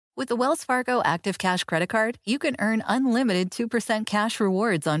With the Wells Fargo Active Cash Credit Card, you can earn unlimited 2% cash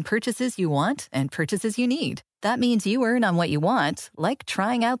rewards on purchases you want and purchases you need. That means you earn on what you want, like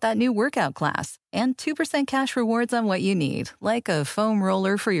trying out that new workout class, and 2% cash rewards on what you need, like a foam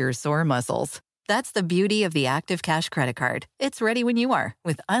roller for your sore muscles. That's the beauty of the Active Cash Credit Card. It's ready when you are,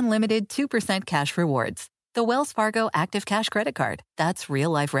 with unlimited 2% cash rewards. The Wells Fargo Active Cash Credit Card. That's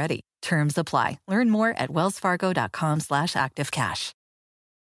real life ready. Terms apply. Learn more at wellsfargo.com/activecash.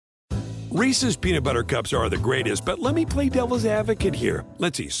 Reese's peanut butter cups are the greatest, but let me play devil's advocate here.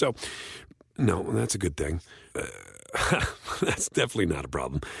 Let's see. So, no, that's a good thing. That's definitely not a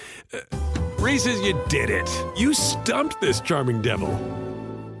problem. Reese's, you did it. You stumped this charming devil.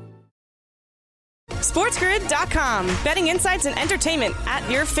 SportsGrid.com. Betting insights and entertainment at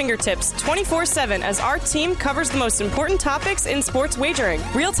your fingertips 24/7 as our team covers the most important topics in sports wagering.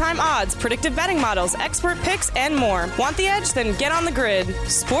 Real-time odds, predictive betting models, expert picks, and more. Want the edge? Then get on the grid.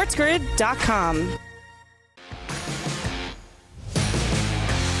 SportsGrid.com.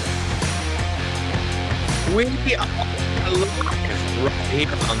 We are live right here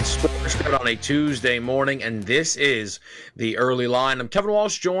on Sports Grid on a Tuesday morning, and this is the early line. I'm Kevin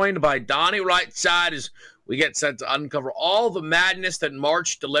Walsh, joined by Donnie Rightside, as we get set to uncover all the madness that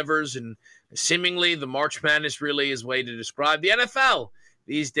March delivers, and seemingly the March Madness really is a way to describe the NFL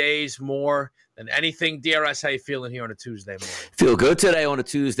these days more than anything. DRS, how you feeling here on a Tuesday morning? Feel good today on a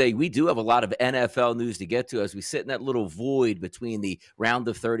Tuesday. We do have a lot of NFL news to get to as we sit in that little void between the round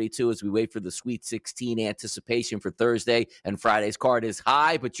of 32 as we wait for the Sweet 16 anticipation for Thursday, and Friday's card is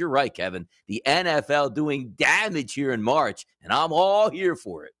high. But you're right, Kevin. The NFL doing damage here in March, and I'm all here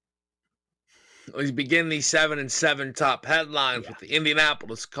for it. We begin the 7-7 top headlines with the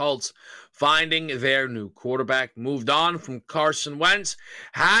Indianapolis Colts finding their new quarterback. Moved on from Carson Wentz,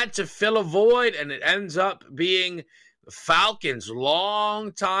 had to fill a void, and it ends up being the Falcons'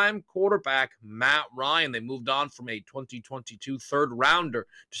 longtime quarterback, Matt Ryan. They moved on from a 2022 third-rounder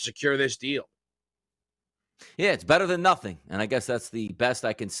to secure this deal. Yeah, it's better than nothing. And I guess that's the best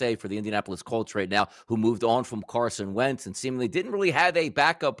I can say for the Indianapolis Colts right now, who moved on from Carson Wentz and seemingly didn't really have a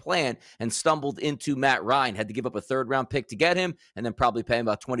backup plan and stumbled into Matt Ryan. Had to give up a third-round pick to get him and then probably pay him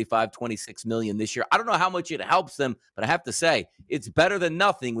about $26 million this year. I don't know how much it helps them, but I have to say it's better than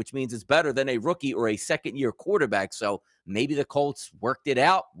nothing, which means it's better than a rookie or a second-year quarterback. So maybe the Colts worked it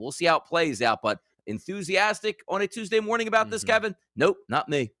out. We'll see how it plays out. But enthusiastic on a Tuesday morning about this, Kevin? Nope, not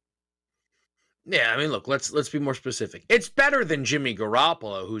me. Yeah, I mean, look, let's be more specific. It's better than Jimmy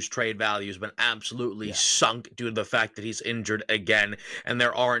Garoppolo, whose trade value has been absolutely sunk due to the fact that he's injured again, and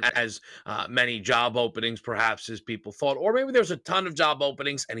there aren't as many job openings perhaps as people thought. Or maybe there's a ton of job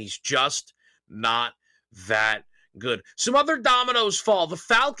openings, and he's just not that good. Some other dominoes fall. The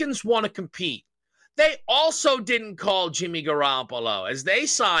Falcons want to compete. They also didn't call Jimmy Garoppolo as they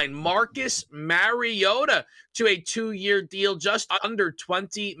signed Marcus Mariota to a 2-year deal just under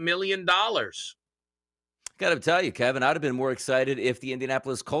 $20 million. Got to tell you, Kevin, I'd have been more excited if the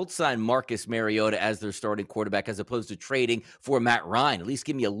Indianapolis Colts signed Marcus Mariota as their starting quarterback as opposed to trading for Matt Ryan. At least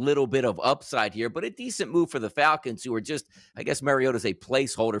give me a little bit of upside here, but a decent move for the Falcons, who are just, I guess Mariota's a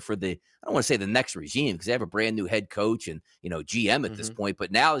placeholder for the, I don't want to say the next regime because they have a brand new head coach and, GM at this point.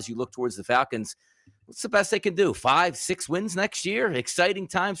 But now as you look towards the Falcons, what's the best they can do? 5-6 wins next year? Exciting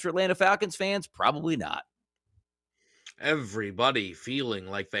times for Atlanta Falcons fans? Probably not. Everybody feeling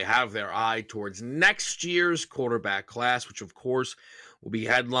like they have their eye towards next year's quarterback class, which of course will be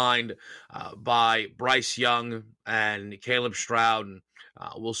headlined by Bryce Young and Caleb Stroud. And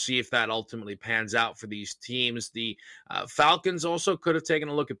we'll see if that ultimately pans out for these teams. The Falcons also could have taken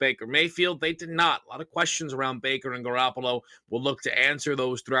a look at Baker Mayfield. They did not. A lot of questions around Baker and Garoppolo. We'll look to answer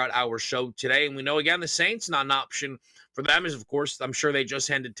those throughout our show today. And we know, again, the Saints, not an option for them is, of course, I'm sure they just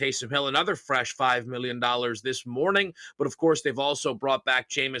handed Taysom Hill another fresh $5 million this morning. But, of course, they've also brought back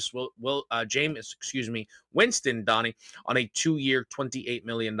Winston, Donnie, on a 2-year, $28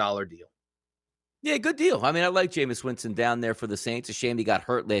 million deal. Yeah, good deal. I mean, I like Jameis Winston down there for the Saints. A shame he got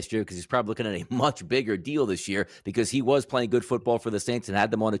hurt last year because he's probably looking at a much bigger deal this year because he was playing good football for the Saints and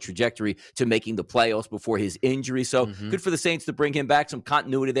had them on a trajectory to making the playoffs before his injury. So good for the Saints to bring him back. Some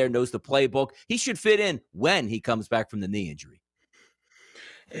continuity there, knows the playbook. He should fit in when he comes back from the knee injury.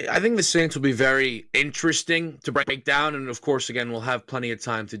 I think the Saints will be very interesting to break down. And, of course, again, we'll have plenty of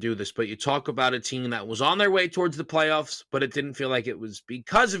time to do this. But you talk about a team that was on their way towards the playoffs, but it didn't feel like it was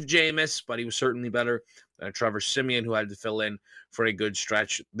because of Jameis, but he was certainly better than Trevor Siemian, who had to fill in for a good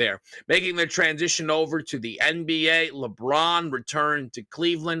stretch there. Making the transition over to the NBA, LeBron returned to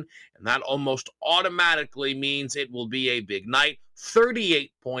Cleveland, and that almost automatically means it will be a big night.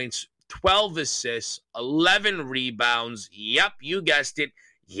 38 points, 12 assists, 11 rebounds. Yep, you guessed it.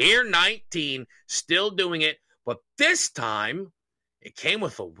 Year 19, still doing it, but this time it came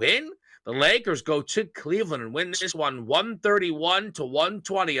with a win. The Lakers go to Cleveland and win this one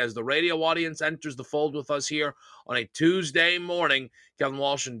 131-120 as the radio audience enters the fold with us here on a Tuesday morning. Kevin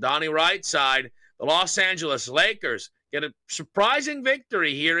Walsh and Donnie Rightside. The Los Angeles Lakers get a surprising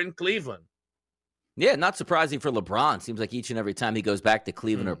victory here in Cleveland. Yeah, not surprising for LeBron. Seems like each and every time he goes back to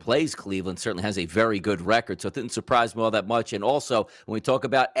Cleveland or plays Cleveland, certainly has a very good record. So it didn't surprise me all that much. And also, when we talk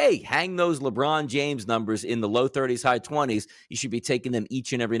about, hey, hang those LeBron James numbers in the low 30s, high 20s, you should be taking them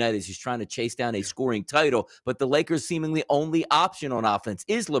each and every night as he's trying to chase down a scoring title. But the Lakers' seemingly only option on offense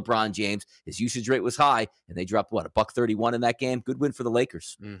is LeBron James. His usage rate was high, and they dropped, $131 in that game? Good win for the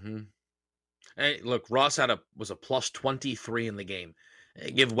Lakers. Mm-hmm. Hey, look, Ross was a plus 23 in the game.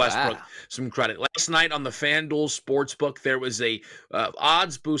 Give Westbrook some credit. Last night on the FanDuel Sportsbook, there was a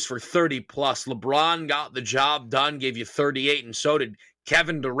odds boost for 30-plus. LeBron got the job done, gave you 38, and so did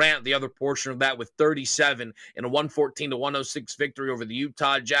Kevin Durant, the other portion of that, with 37 in a 114-106 victory over the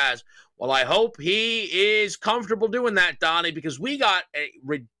Utah Jazz. Well, I hope he is comfortable doing that, Donnie, because we got a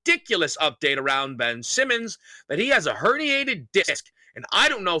ridiculous update around Ben Simmons that he has a herniated disc, and I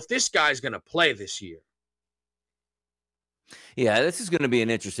don't know if this guy's going to play this year. Yeah, this is going to be an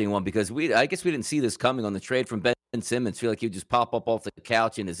interesting one because I guess we didn't see this coming on the trade from Ben Simmons. Feel like he'd just pop up off the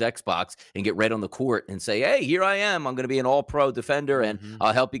couch in his Xbox and get right on the court and say, hey, here I am. I'm going to be an all-pro defender, and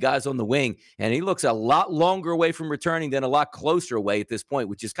I'll help you guys on the wing. And he looks a lot longer away from returning than a lot closer away at this point,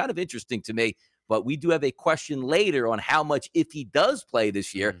 which is kind of interesting to me. But we do have a question later on how much if he does play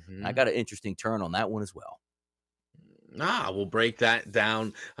this year. I got an interesting turn on that one as well. We'll break that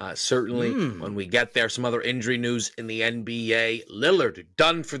down certainly when we get there. Some other injury news in the NBA. Lillard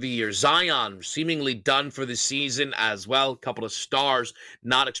done for the year. Zion seemingly done for the season as well. A couple of stars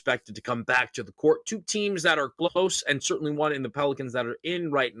not expected to come back to the court. Two teams that are close, and certainly one in the Pelicans that are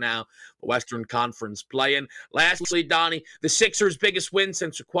in right now, the Western Conference play-in. Lastly, Donnie, the Sixers' biggest win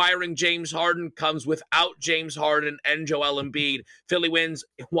since acquiring James Harden comes without James Harden and Joel Embiid. Philly wins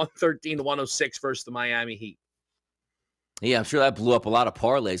 113-106 versus the Miami Heat. Yeah, I'm sure that blew up a lot of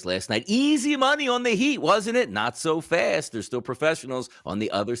parlays last night. Easy money on the Heat, wasn't it? Not so fast. They're still professionals on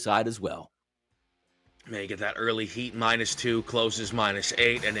the other side as well. May get that early Heat -2, closes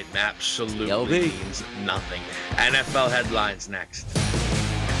 -8, and it absolutely means nothing. NFL headlines next.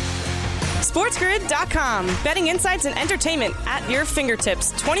 SportsGrid.com. Betting insights and entertainment at your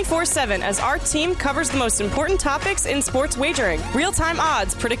fingertips 24/7 as our team covers the most important topics in sports wagering. Real-time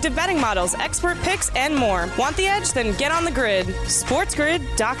odds, predictive betting models, expert picks, and more. Want the edge? Then get on the grid.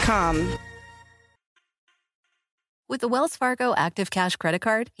 SportsGrid.com. With the Wells Fargo Active Cash Credit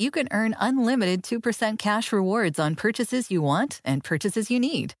Card, you can earn unlimited 2% cash rewards on purchases you want and purchases you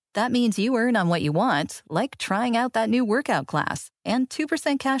need. That means you earn on what you want, like trying out that new workout class, and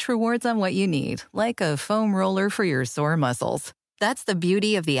 2% cash rewards on what you need, like a foam roller for your sore muscles. That's the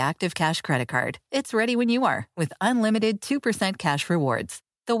beauty of the Active Cash Credit Card. It's ready when you are, with unlimited 2% cash rewards.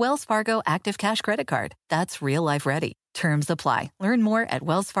 The Wells Fargo Active Cash Credit Card. That's real life ready. Terms apply. Learn more at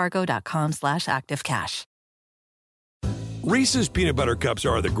wellsfargo.com/activecash. Reese's peanut butter cups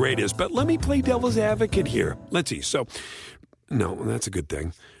are the greatest, but let me play devil's advocate here. Let's see. So, no, that's a good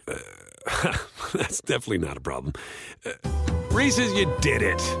thing. That's definitely not a problem. Reese's, you did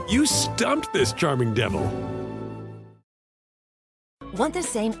it. You stumped this charming devil. Want the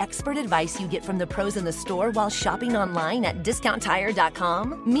same expert advice you get from the pros in the store while shopping online at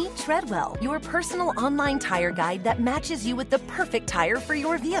DiscountTire.com? Meet Treadwell, your personal online tire guide that matches you with the perfect tire for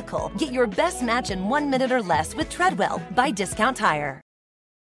your vehicle. Get your best match in 1 minute or less with Treadwell by Discount Tire.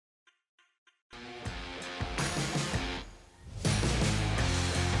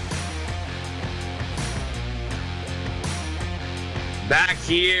 Back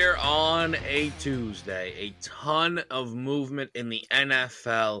here on a Tuesday, a ton of movement in the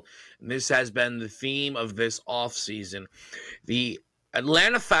NFL. And this has been the theme of this offseason. The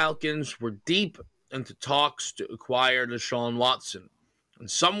Atlanta Falcons were deep into talks to acquire Deshaun Watson. And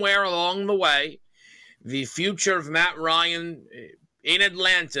somewhere along the way, the future of Matt Ryan in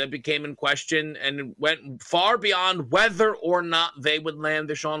Atlanta became in question and went far beyond whether or not they would land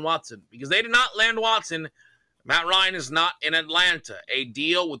Deshaun Watson. Because they did not land Watson. Matt Ryan is not in Atlanta. A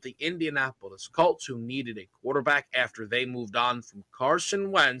deal with the Indianapolis Colts, who needed a quarterback after they moved on from Carson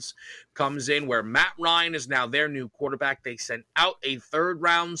Wentz, comes in where Matt Ryan is now their new quarterback. They sent out a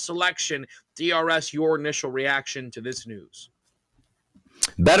third-round selection. DRS, your initial reaction to this news?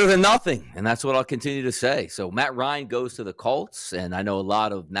 Better than nothing, and that's what I'll continue to say. So Matt Ryan goes to the Colts, and I know a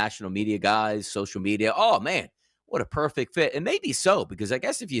lot of national media guys, social media, oh, man, what a perfect fit. And maybe so, because I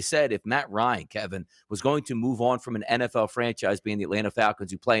guess if you said if Matt Ryan, Kevin, was going to move on from an NFL franchise being the Atlanta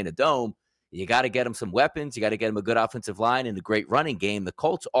Falcons who play in a dome, you got to get him some weapons. You got to get him a good offensive line and a great running game. The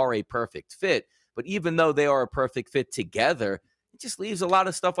Colts are a perfect fit. But even though they are a perfect fit together, it just leaves a lot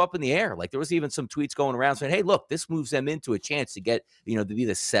of stuff up in the air. Like there was even some tweets going around saying, hey, look, this moves them into a chance to get, to be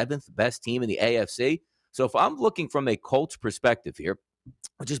the 7th best team in the AFC. So if I'm looking from a Colts perspective here,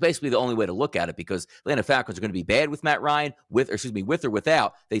 which is basically the only way to look at it, because Atlanta Falcons are going to be bad with Matt Ryan, with or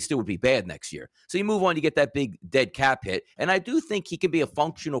without, they still would be bad next year. So you move on, you get that big dead cap hit. And I do think he can be a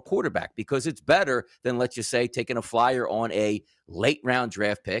functional quarterback because it's better than, let's just say, taking a flyer on a late round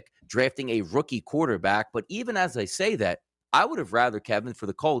draft pick, drafting a rookie quarterback. But even as I say that, I would have rather, Kevin, for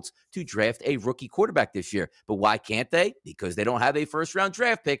the Colts to draft a rookie quarterback this year. But why can't they? Because they don't have a first-round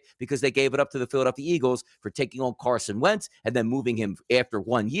draft pick, because they gave it up to the Philadelphia Eagles for taking on Carson Wentz and then moving him after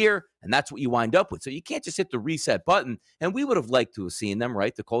 1 year, and that's what you wind up with. So you can't just hit the reset button, and we would have liked to have seen them,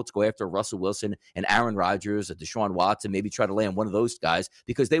 right? The Colts go after Russell Wilson and Aaron Rodgers, and Deshaun Watson, maybe try to land one of those guys,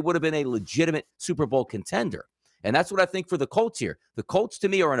 because they would have been a legitimate Super Bowl contender. And that's what I think for the Colts here. The Colts, to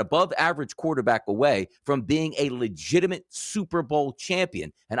me, are an above-average quarterback away from being a legitimate Super Bowl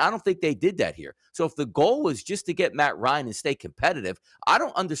champion. And I don't think they did that here. So if the goal was just to get Matt Ryan and stay competitive, I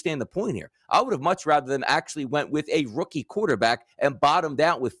don't understand the point here. I would have much rather them actually went with a rookie quarterback and bottomed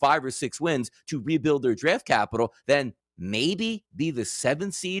out with 5 or 6 wins to rebuild their draft capital than maybe be the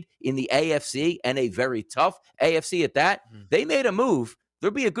 7th seed in the AFC, and a very tough AFC at that. They made a move.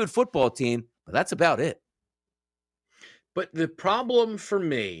 They'll be a good football team, but that's about it. But the problem for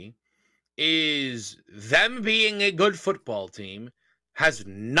me is them being a good football team has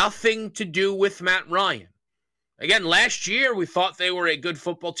nothing to do with Matt Ryan. Again, last year we thought they were a good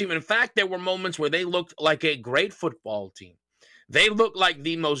football team. In fact, there were moments where they looked like a great football team. They looked like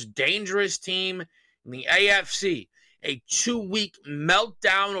the most dangerous team in the AFC. A 2-week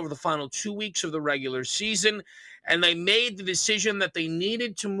meltdown over the final 2 weeks of the regular season, and they made the decision that they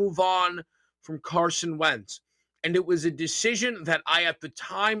needed to move on from Carson Wentz. And it was a decision that I at the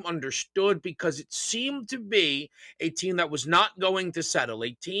time understood, because it seemed to be a team that was not going to settle,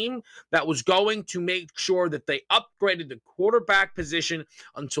 a team that was going to make sure that they upgraded the quarterback position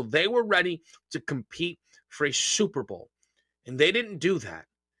until they were ready to compete for a Super Bowl. And they didn't do that.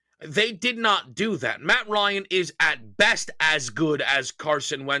 They did not do that. Matt Ryan is at best as good as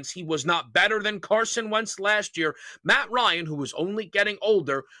Carson Wentz. He was not better than Carson Wentz last year. Matt Ryan, who was only getting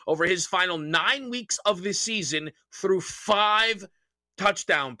older over his final 9 weeks of the season, threw 5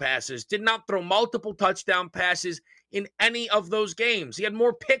 touchdown passes, did not throw multiple touchdown passes in any of those games. He had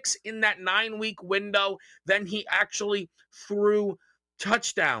more picks in that 9-week window than he actually threw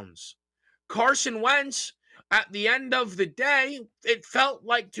touchdowns. Carson Wentz, at the end of the day, it felt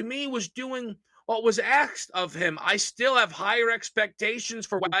like to me was doing what was asked of him. I still have higher expectations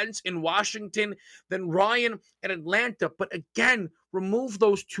for Wentz in Washington than Ryan in Atlanta. But again, remove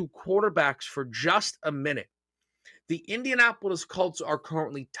those 2 quarterbacks for just a minute. The Indianapolis Colts are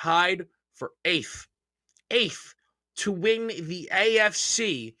currently tied for 8th to win the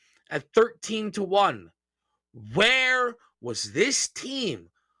AFC at 13-1. Where was this team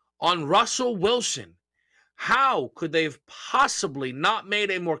on Russell Wilson? How could they have possibly not made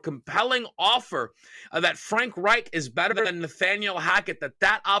a more compelling offer that Frank Reich is better than Nathaniel Hackett,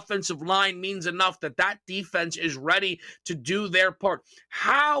 that offensive line means enough, that defense is ready to do their part?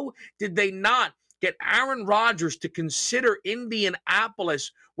 How did they not get Aaron Rodgers to consider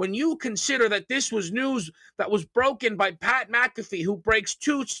Indianapolis when you consider that this was news that was broken by Pat McAfee, who breaks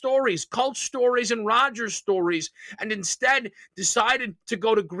 2 stories, Colts stories and Rodgers stories, and instead decided to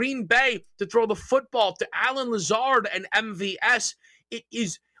go to Green Bay to throw the football to Alan Lazard and MVS? It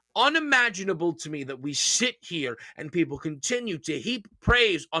is unimaginable to me that we sit here and people continue to heap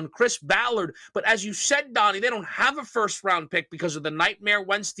praise on Chris Ballard. But as you said, Donnie, they don't have a first-round pick because of the nightmare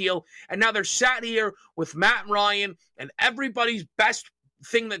Wentz deal. And now they're sat here with Matt Ryan, and everybody's best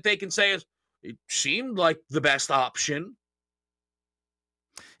thing that they can say is, it seemed like the best option.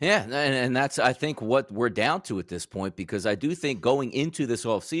 Yeah, and that's, I think, what we're down to at this point, because I do think going into this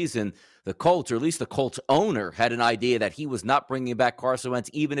offseason, the Colts, or at least the Colts owner, had an idea that he was not bringing back Carson Wentz,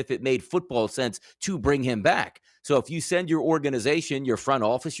 even if it made football sense to bring him back. So if you send your organization, your front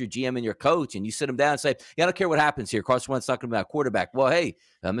office, your GM, and your coach, and you sit them down and say, yeah, I don't care what happens here, Carson Wentz not going to be our quarterback. Well, hey,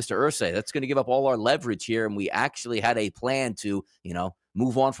 Mr. Irsay, that's going to give up all our leverage here, and we actually had a plan to,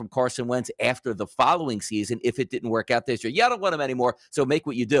 move on from Carson Wentz after the following season if it didn't work out this year. Yeah, I don't want him anymore, so make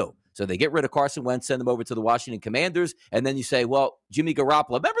what you do. So they get rid of Carson Wentz, send them over to the Washington Commanders, and then you say, well, Jimmy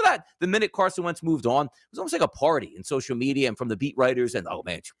Garoppolo. Remember that? The minute Carson Wentz moved on, it was almost like a party in social media and from the beat writers. And, oh,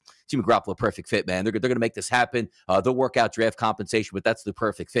 man, Jimmy Garoppolo, perfect fit, man. They're going to make this happen. They'll work out draft compensation, but that's the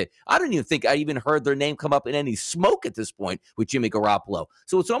perfect fit. I don't even think I even heard their name come up in any smoke at this point with Jimmy Garoppolo.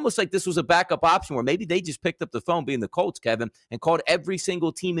 So it's almost like this was a backup option where maybe they just picked up the phone, being the Colts, Kevin, and called every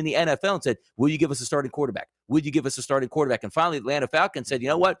single team in the NFL and said, will you give us a starting quarterback? Would you give us a starting quarterback? And finally, the Atlanta Falcons said, you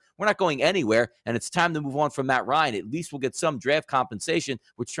know what? We're not going anywhere, and it's time to move on from Matt Ryan. At least we'll get some draft compensation,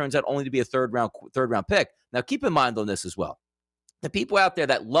 which turns out only to be a third round pick. Now, keep in mind on this as well. The people out there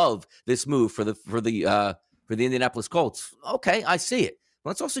that love this move for the Indianapolis Colts, okay, I see it.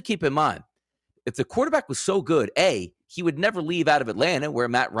 But let's also keep in mind, if the quarterback was so good, he would never leave out of Atlanta, where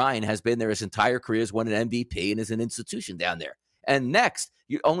Matt Ryan has been there his entire career, has won an MVP, and is an institution down there. And next,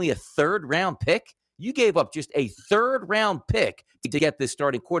 you're only a third-round pick. You gave up just a third-round pick to get this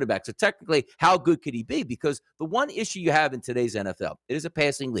starting quarterback. So technically, how good could he be? Because the one issue you have in today's NFL, it is a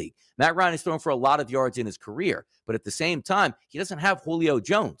passing league. Matt Ryan has thrown for a lot of yards in his career, but at the same time, he doesn't have Julio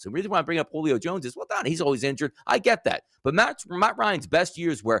Jones. And the reason why I bring up Julio Jones is, well, Donnie, he's always injured. I get that. But Matt Ryan's best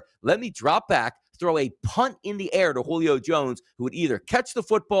years were, let me drop back, throw a punt in the air to Julio Jones, who would either catch the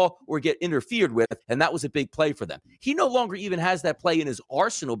football or get interfered with, and that was a big play for them. He no longer even has that play in his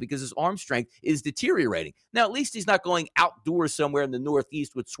arsenal because his arm strength is deteriorating. Now, at least he's not going outdoors somewhere in the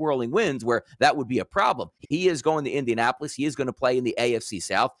Northeast with swirling winds where that would be a problem. He is going to Indianapolis. He is going to play in the AFC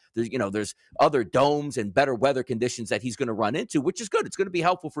South. There's other domes and better weather conditions that he's going to run into, which is good. It's going to be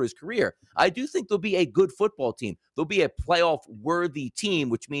helpful for his career. I do think there'll be a good football team. There'll be a playoff-worthy team,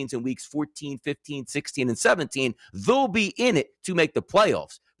 which means in weeks 14, 15, 16, and 17, they'll be in it to make the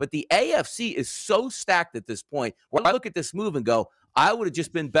playoffs. But the AFC is so stacked at this point where I look at this move and go, I would have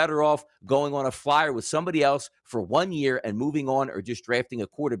just been better off going on a flyer with somebody else for 1 year and moving on, or just drafting a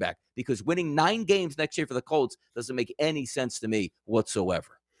quarterback, because winning 9 games next year for the Colts doesn't make any sense to me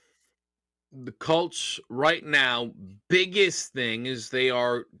whatsoever. The Colts right now, biggest thing is they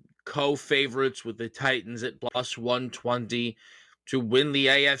are co-favorites with the Titans at plus 120 to win the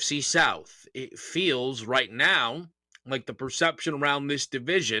AFC South. It feels right now like the perception around this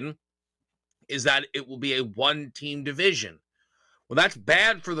division is that it will be a one-team division. Well, that's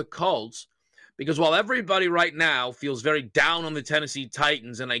bad for the Colts, because while everybody right now feels very down on the Tennessee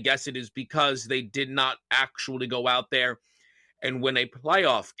Titans, and I guess it is because they did not actually go out there and win a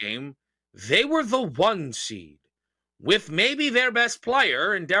playoff game, they were the 1 seed, with maybe their best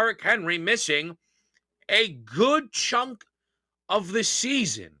player and Derrick Henry missing a good chunk of the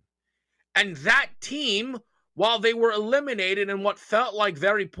season. And that team, while they were eliminated in what felt like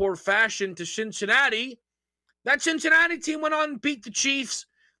very poor fashion to Cincinnati, that Cincinnati team went on and beat the Chiefs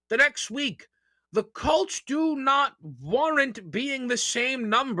the next week. The Colts do not warrant being the same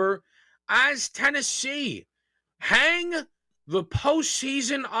number as Tennessee. Hang the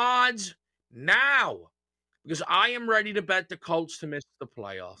postseason odds now, because I am ready to bet the Colts to miss the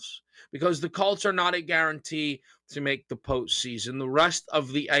playoffs, because the Colts are not a guarantee to make the postseason. The rest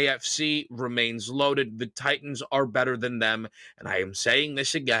of the AFC remains loaded. The Titans are better than them, and I am saying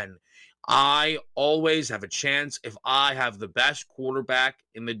this again. I always have a chance if I have the best quarterback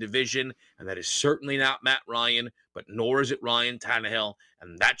in the division, and that is certainly not Matt Ryan, but nor is it Ryan Tannehill,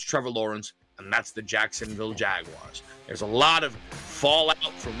 and that's Trevor Lawrence, and that's the Jacksonville Jaguars. There's a lot of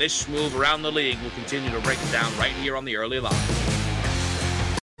fallout from this move around the league. We'll continue to break it down right here on the Early Line.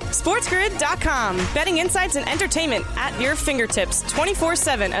 SportsGrid.com. Betting insights and entertainment at your fingertips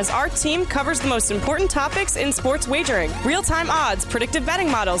 24/7 as our team covers the most important topics in sports wagering. Real-time odds, predictive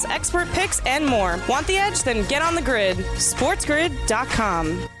betting models, expert picks, and more. Want the edge? Then get on the grid.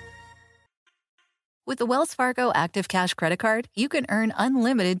 SportsGrid.com. With the Wells Fargo Active Cash Credit Card, you can earn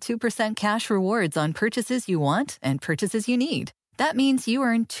unlimited 2% cash rewards on purchases you want and purchases you need. That means you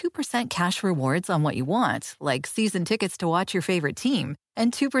earn 2% cash rewards on what you want, like season tickets to watch your favorite team,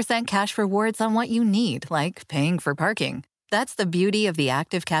 and 2% cash rewards on what you need, like paying for parking. That's the beauty of the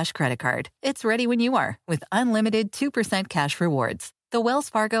Active Cash Credit Card. It's ready when you are, with unlimited 2% cash rewards. The Wells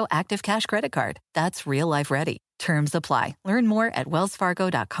Fargo Active Cash Credit Card. That's real life ready. Terms apply. Learn more at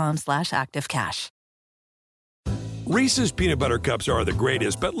wellsfargo.com/activecash. Reese's peanut butter cups are the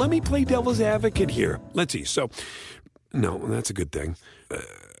greatest, but let me play devil's advocate here. Let's see. So, no, that's a good thing.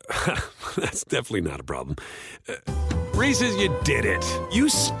 That's definitely not a problem. Reese's, you did it. You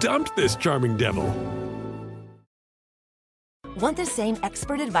stumped this charming devil. Want the same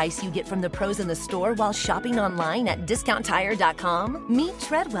expert advice you get from the pros in the store while shopping online at DiscountTire.com? Meet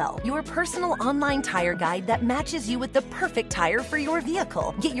Treadwell, your personal online tire guide that matches you with the perfect tire for your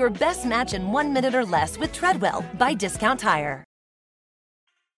vehicle. Get your best match in 1 minute or less with Treadwell by Discount Tire.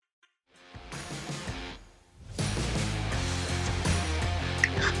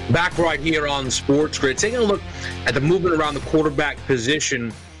 Back right here on Sports Grid, taking a look at the movement around the quarterback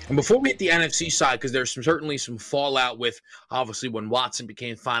position. And before we hit the NFC side, because there's certainly some fallout with, obviously, when Watson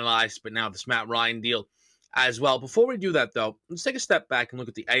became finalized, but now this Matt Ryan deal as well. Before we do that, though, let's take a step back and look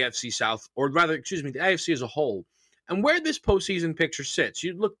at the AFC South, or rather, the AFC as a whole, and where this postseason picture sits.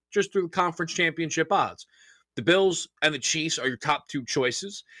 You look just through the conference championship odds. The Bills and the Chiefs are your top two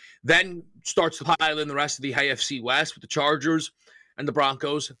choices. Then starts to pile in the rest of the AFC West with the Chargers and the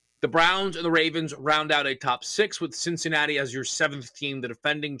Broncos. The Browns and the Ravens round out a top six with Cincinnati as your seventh team, the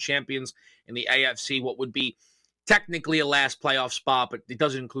defending champions in the AFC, what would be technically a last playoff spot, but it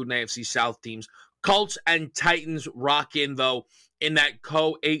doesn't include an AFC South teams. Colts and Titans rock in, though, in that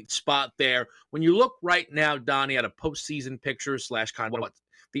co-8 spot there. When you look right now, Donnie, at a postseason picture / kind of what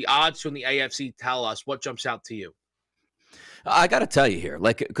the odds from the AFC tell us, what jumps out to you? I got to tell you here,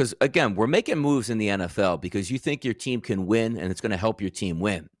 because again, we're making moves in the NFL because you think your team can win and it's going to help your team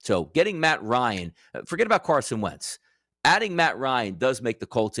win. So getting Matt Ryan, forget about Carson Wentz. Adding Matt Ryan does make the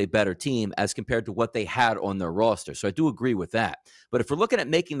Colts a better team as compared to what they had on their roster. So I do agree with that. But if we're looking at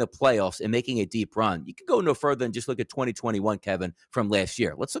making the playoffs and making a deep run, you can go no further than just look at 2021, Kevin, from last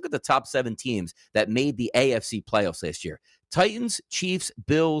year. Let's look at the top 7 teams that made the AFC playoffs last year. Titans, Chiefs,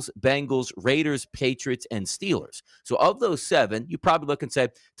 Bills, Bengals, Raiders, Patriots, and Steelers. So of those 7, you probably look and say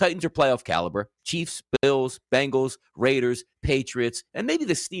Titans are playoff caliber. Chiefs, Bills, Bengals, Raiders, Patriots, and maybe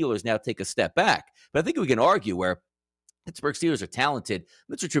the Steelers now take a step back. But I think we can argue where Pittsburgh Steelers are talented.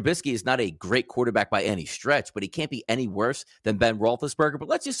 Mitchell Trubisky is not a great quarterback by any stretch, but he can't be any worse than Ben Roethlisberger. But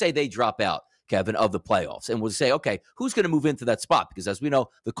let's just say they drop out, Kevin, of the playoffs. And we'll say, okay, who's going to move into that spot? Because as we know,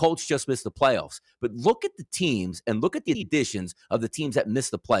 the Colts just missed the playoffs. But look at the teams and look at the additions of the teams that missed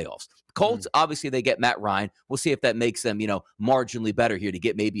the playoffs. The Colts, obviously, they get Matt Ryan. We'll see if that makes them, marginally better here to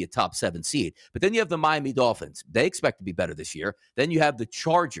get maybe a top 7 seed. But then you have the Miami Dolphins. They expect to be better this year. Then you have the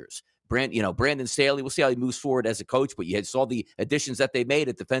Chargers. Brandon Staley, we'll see how he moves forward as a coach, but you saw the additions that they made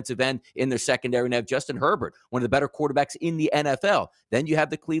at defensive end in their secondary, and have Justin Herbert, one of the better quarterbacks in the NFL. Then you have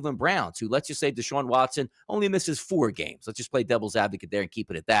the Cleveland Browns, who, let's just say Deshaun Watson only misses 4 games. Let's just play devil's advocate there and keep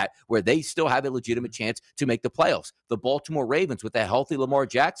it at that, where they still have a legitimate chance to make the playoffs. The Baltimore Ravens with a healthy Lamar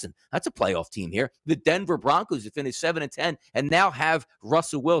Jackson, that's a playoff team here. The Denver Broncos, who finished 7-10 and now have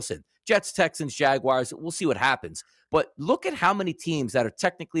Russell Wilson. Jets, Texans, Jaguars, we'll see what happens. But look at how many teams that are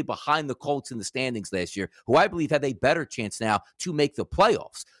technically behind the Colts in the standings last year, who I believe have a better chance now to make the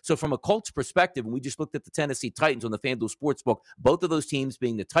playoffs. So from a Colts perspective, when we just looked at the Tennessee Titans on the FanDuel Sportsbook, both of those teams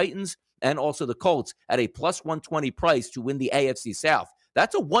being the Titans and also the Colts at a plus 120 price to win the AFC South.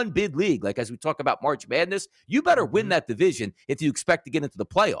 That's a one-bid league. Like, as we talk about March Madness, you better win that division if you expect to get into the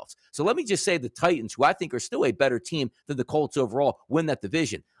playoffs. So let me just say the Titans, who I think are still a better team than the Colts overall, win that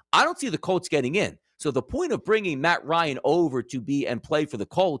division. I don't see the Colts getting in. So the point of bringing Matt Ryan over to be and play for the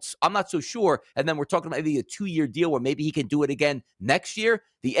Colts, I'm not so sure. And then we're talking about maybe a 2-year deal where maybe he can do it again next year.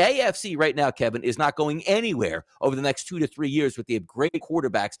 The AFC right now, Kevin, is not going anywhere over the next 2 to 3 years with the great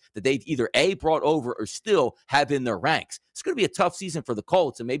quarterbacks that they've either brought over or still have in their ranks. It's going to be a tough season for the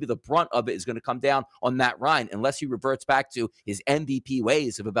Colts, and maybe the brunt of it is going to come down on Matt Ryan unless he reverts back to his MVP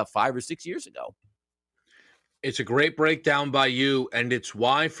ways of about 5 or 6 years ago. It's a great breakdown by you, and it's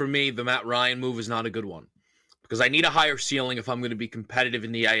why, for me, the Matt Ryan move is not a good one. Because I need a higher ceiling if I'm going to be competitive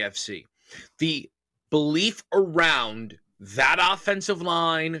in the AFC. The belief around that offensive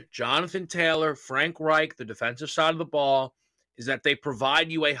line, Jonathan Taylor, Frank Reich, the defensive side of the ball, is that they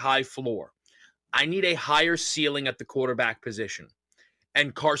provide you a high floor. I need a higher ceiling at the quarterback position.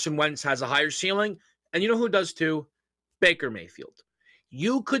 And Carson Wentz has a higher ceiling, and you know who does too? Baker Mayfield.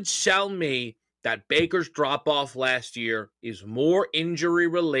 You could sell me that Baker's drop-off last year is more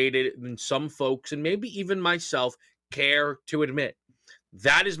injury-related than some folks, and maybe even myself, care to admit.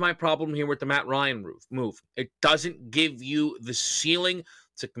 That is my problem here with the Matt Ryan move. It doesn't give you the ceiling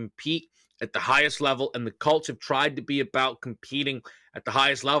to compete at the highest level, and the Colts have tried to be about competing at the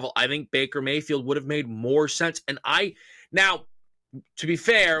highest level. I think Baker Mayfield would have made more sense. Now, to be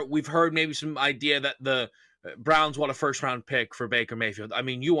fair, we've heard maybe some idea that the Browns want a first-round pick for Baker Mayfield. I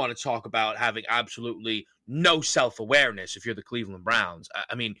mean, you want to talk about having absolutely no self-awareness if you're the Cleveland Browns.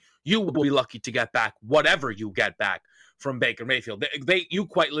 I mean, you will be lucky to get back whatever you get back from Baker Mayfield. You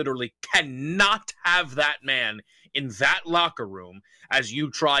quite literally cannot have that man in that locker room as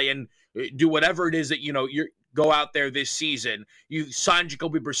you try and do whatever it is that, you go out there this season. You signed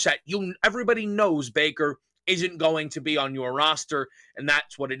Jacoby Brissett. Everybody knows Baker isn't going to be on your roster, and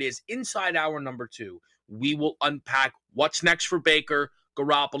that's what it is. Inside hour number 2, we will unpack what's next for Baker,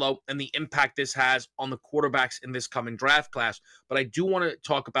 Garoppolo and the impact this has on the quarterbacks in this coming draft class. But I do want to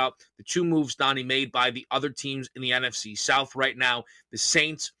talk about the two moves Donnie made by the other teams in the NFC South right now, the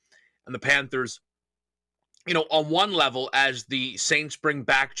Saints and the Panthers. On one level, as the Saints bring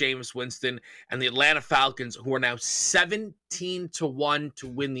back Jameis Winston and the Atlanta Falcons, who are now 17-1 to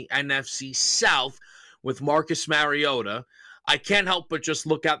win the NFC South with Marcus Mariota, I can't help but just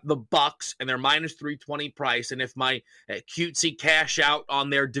look at the Bucs and their minus 320 price. And if my cutesy cash out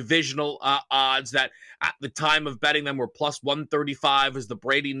on their divisional odds that at the time of betting them were plus 135 as the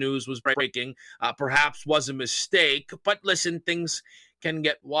Brady news was breaking, perhaps was a mistake. But listen, things can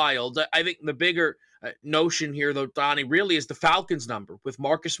get wild. I think the bigger notion here, though, Donnie, really is the Falcons number. With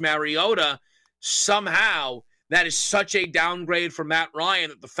Marcus Mariota, somehow that is such a downgrade for Matt Ryan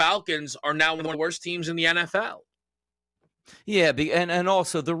that the Falcons are now one of the worst teams in the NFL. Yeah, and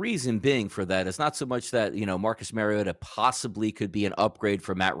also the reason being for that is not so much that, Marcus Mariota possibly could be an upgrade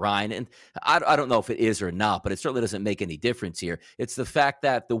for Matt Ryan. And I don't know if it is or not, but it certainly doesn't make any difference here. It's the fact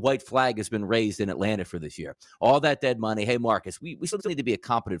that the white flag has been raised in Atlanta for this year. All that dead money. Hey, Marcus, we still need to be a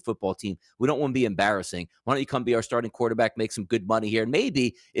competent football team. We don't want to be embarrassing. Why don't you come be our starting quarterback, make some good money here? And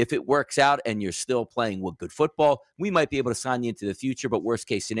maybe if it works out and you're still playing good football, we might be able to sign you into the future. But worst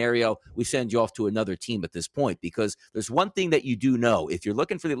case scenario, we send you off to another team at this point, because there's one thing that you do know. If you're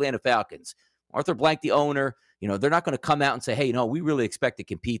looking for the Atlanta Falcons, Arthur Blank, the owner, they're not going to come out and say, hey, we really expect to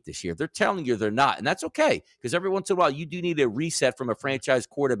compete this year. They're telling you they're not. And that's okay, because every once in a while, you do need a reset from a franchise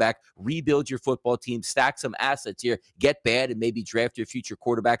quarterback, rebuild your football team, stack some assets here, get bad, and maybe draft your future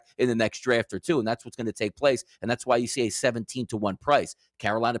quarterback in the next draft or two. And that's what's going to take place. And that's why you see a 17-1 price.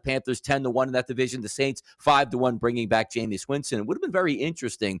 Carolina Panthers 10-1 in that division. The Saints 5-1 bringing back Jameis Winston. It would have been very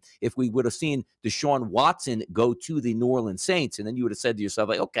interesting if we would have seen Deshaun Watson go to the New Orleans Saints, and then you would have said to yourself,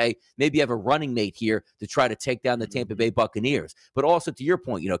 like, okay, maybe you have a running mate here to try to take down the Tampa Bay Buccaneers. But also to your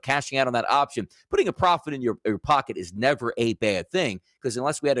point, cashing out on that option, putting a profit in your pocket is never a bad thing, because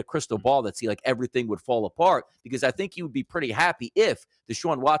unless we had a crystal ball that see like everything would fall apart, because I think you would be pretty happy if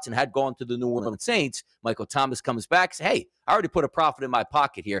Deshaun Watson had gone to the New Orleans Saints. Michael Thomas comes back, says, hey, I already put a profit in my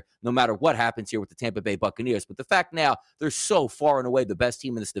pocket here, no matter what happens here with the Tampa Bay Buccaneers. But the fact now, they're so far and away the best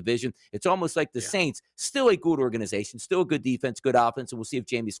team in this division. It's almost like the Saints, still a good organization, still a good defense, good offense, and we'll see if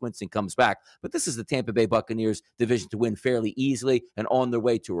Jameis Winston comes back. But this is the Tampa Bay Buccaneers division to win fairly easily and on their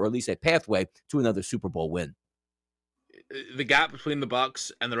way to, or at least a pathway to, another Super Bowl win. The gap between the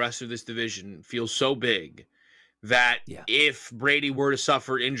Bucs and the rest of this division feels so big that if Brady were to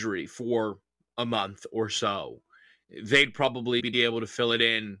suffer injury for a month or so, they'd probably be able to fill it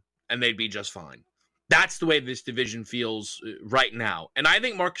in and they'd be just fine. That's the way this division feels right now. And I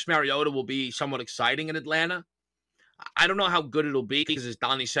think Marcus Mariota will be somewhat exciting in Atlanta. I don't know how good it'll be, because as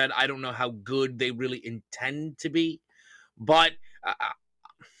Donnie said, I don't know how good they really intend to be. But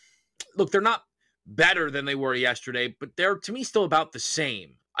look, they're not better than they were yesterday, but they're, to me, still about the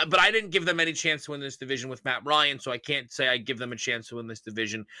same. But I didn't give them any chance to win this division with Matt Ryan, so I can't say I give them a chance to win this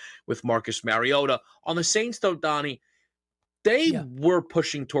division with Marcus Mariota. On the Saints, though, Donnie, they were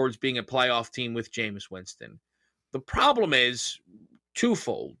pushing towards being a playoff team with Jameis Winston. The problem is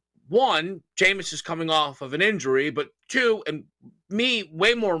twofold. One, Jameis is coming off of an injury, but two, and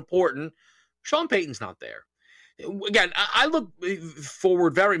way more important, Sean Payton's not there. Again, I look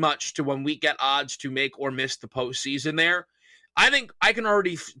forward very much to when we get odds to make or miss the postseason there. I think I can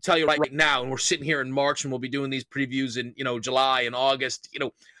already tell you right now, and we're sitting here in March, and we'll be doing these previews in, July and August.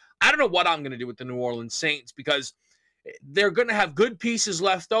 I don't know what I'm going to do with the New Orleans Saints, because they're going to have good pieces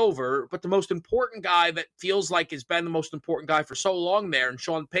left over, but the most important guy that feels like has been the most important guy for so long there, and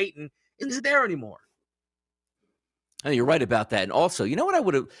Sean Payton, isn't there anymore. And you're right about that. And also, you know what I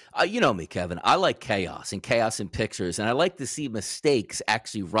would have, you know me, Kevin, I like chaos in pictures, and I like to see mistakes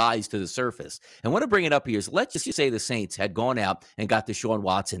actually rise to the surface. And what I bring it up here is, let's just say the Saints had gone out and got Deshaun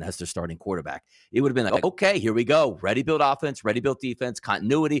Watson as their starting quarterback. It would have been like, okay, here we go. Ready-built offense, ready-built defense,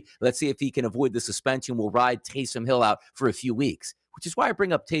 continuity. Let's see if he can avoid the suspension. We'll ride Taysom Hill out for a few weeks, which is why I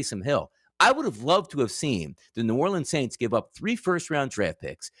bring up Taysom Hill. I would have loved to have seen the New Orleans Saints give up 3 first-round draft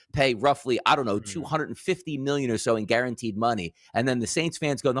picks, pay roughly, $250 million or so in guaranteed money, and then the Saints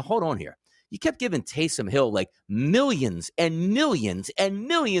fans go, now hold on here. You kept giving Taysom Hill like millions and millions and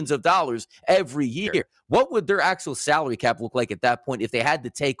millions of dollars every year. Sure. What would their actual salary cap look like at that point if they had to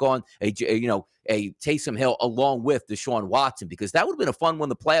take on a Taysom Hill along with Deshaun Watson? Because that would have been a fun one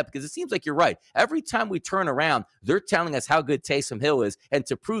to play up, because it seems like you're right. Every time we turn around, they're telling us how good Taysom Hill is, and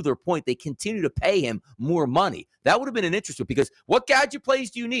to prove their point, they continue to pay him more money. That would have been an interesting, because what gadget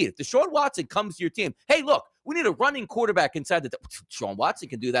plays do you need? If Deshaun Watson comes to your team, hey, look, We need a running quarterback inside the Deshaun Watson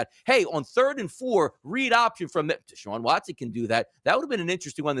can do that. Hey, on 3rd and 4, read option from Deshaun Watson can do that. That would have been an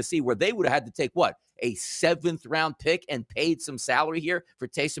interesting one to see where they would have had to take what? A 7th-round pick and paid some salary here for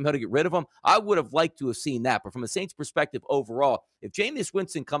Taysom Hill to get rid of him. I would have liked to have seen that. But from a Saints perspective overall, if Jameis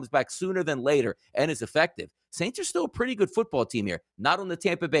Winston comes back sooner than later and is effective, Saints are still a pretty good football team here. Not on the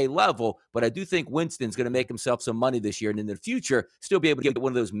Tampa Bay level, but I do think Winston's going to make himself some money this year and in the future still be able to get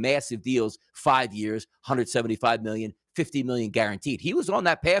one of those massive deals, 5 years, $175 million, $50 million guaranteed. He was on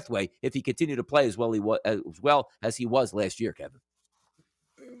that pathway if he continued to play as well as he was last year, Kevin.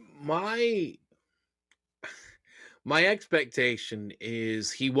 My expectation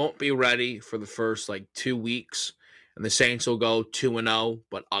is he won't be ready for the first 2 weeks, and the Saints will go 2-0,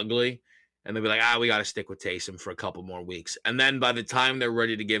 but ugly. And they'll be like, we got to stick with Taysom for a couple more weeks. And then by the time they're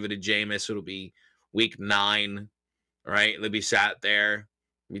ready to give it to Jameis, it'll be week 9, right? They'll be sat there,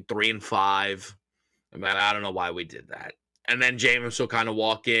 be 3-5. I don't know why we did that. And then Jameis will kind of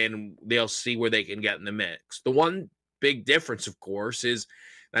walk in. They'll see where they can get in the mix. The one big difference, of course, is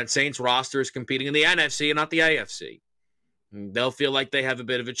that Saints roster is competing in the NFC and not the AFC. They'll feel like they have a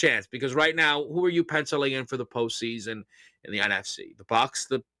bit of a chance because right now, who are you penciling in for the postseason in the NFC? The Bucs,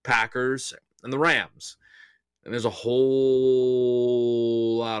 the Packers, and the Rams. And there's a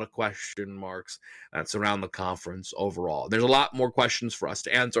whole lot of question marks that surround the conference overall. There's a lot more questions for us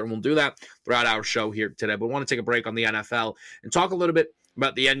to answer, and we'll do that throughout our show here today. But we want to take a break on the NFL and talk a little bit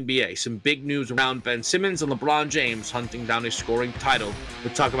about the NBA. Some big news around Ben Simmons and LeBron James hunting down a scoring title.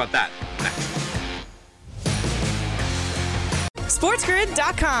 We'll talk about that next.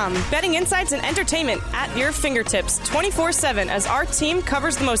 SportsGrid.com. Betting insights and entertainment at your fingertips 24/7 as our team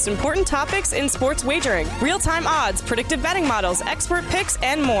covers the most important topics in sports wagering. Real-time odds, predictive betting models, expert picks,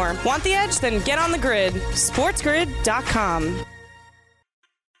 and more. Want the edge? Then get on the grid. SportsGrid.com.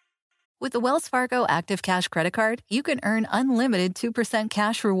 With the Wells Fargo Active Cash Credit Card, you can earn unlimited 2%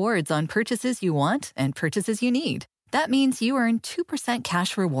 cash rewards on purchases you want and purchases you need. That means you earn 2%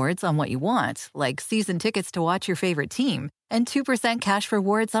 cash rewards on what you want, like season tickets to watch your favorite team, and 2% cash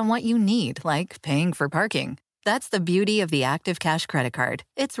rewards on what you need, like paying for parking. That's the beauty of the Active Cash Credit Card.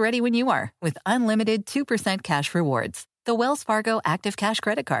 It's ready when you are, with unlimited 2% cash rewards. The Wells Fargo Active Cash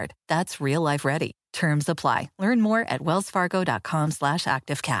Credit Card. That's real life ready. Terms apply. Learn more at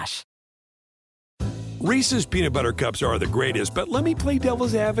wellsfargo.com/activecash. Reese's peanut butter cups are the greatest, but let me play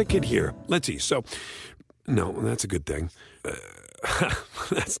devil's advocate here. Let's see. So, no, that's a good thing.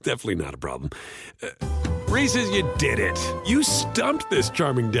 That's definitely not a problem. Reese's, you did it. You stumped this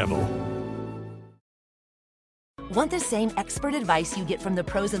charming devil. Want the same expert advice you get from the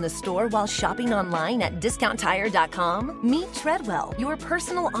pros in the store while shopping online at DiscountTire.com? Meet Treadwell, your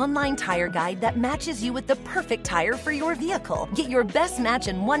personal online tire guide that matches you with the perfect tire for your vehicle. Get your best match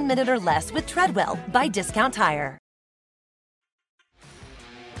in 1 minute or less with Treadwell by Discount Tire.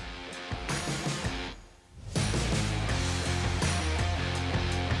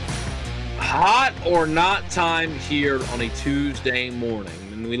 Hot or not time here on a Tuesday morning.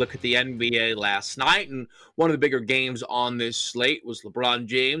 And we look at the NBA last night, and one of the bigger games on this slate was LeBron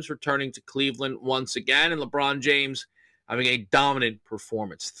James returning to Cleveland once again, and LeBron James having a dominant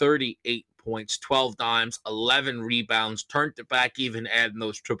performance. 38 points, 12 dimes, 11 rebounds, turned it back, even adding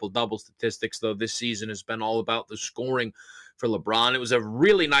those triple-double statistics, though this season has been all about the scoring for LeBron. It was a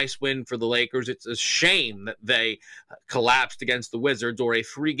really nice win for the Lakers. It's a shame that they collapsed against the Wizards, or a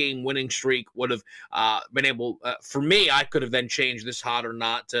 3-game winning streak would have been able, for me, I could have then changed this hot or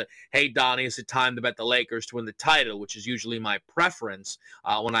not to, hey, Donnie, is it time to bet the Lakers to win the title, which is usually my preference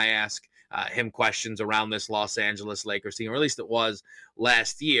when I ask him questions around this Los Angeles Lakers team, or at least it was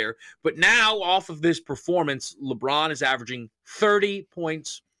last year. But now, off of this performance, LeBron is averaging 30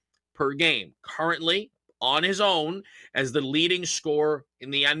 points per game. Currently, on his own as the leading scorer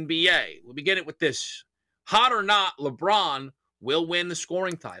in the NBA. We'll begin it with this. Hot or not, LeBron will win the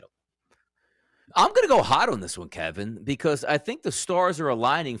scoring title. I'm going to go hot on this one, Kevin, because I think the stars are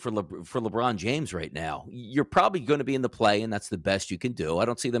aligning for LeBron James right now. You're probably going to be in the play, and that's the best you can do. I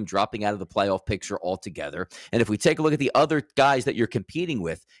don't see them dropping out of the playoff picture altogether. And if we take a look at the other guys that you're competing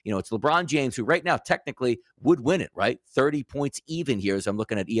with, it's LeBron James, who right now technically would win it, right? 30 points even here as I'm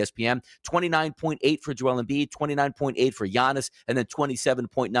looking at ESPN. 29.8 for Joel Embiid, 29.8 for Giannis, and then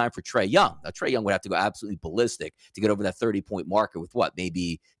 27.9 for Trae Young. Now, Trae Young would have to go absolutely ballistic to get over that 30-point marker with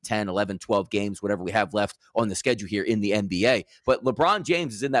maybe 10, 11, 12 games, whatever we have left on the schedule here in the NBA. But LeBron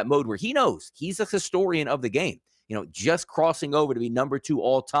James is in that mode where he knows he's a historian of the game. Just crossing over to be number 2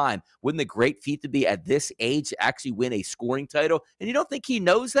 all time. Wouldn't a great feat to be at this age to actually win a scoring title? And you don't think he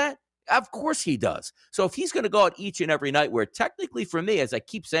knows that? Of course he does. So if he's going to go out each and every night, where technically for me, as I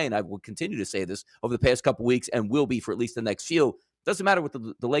keep saying, I will continue to say this over the past couple weeks and will be for at least the next few, doesn't matter what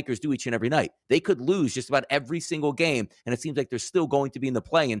the Lakers do each and every night. They could lose just about every single game, and it seems like they're still going to be in the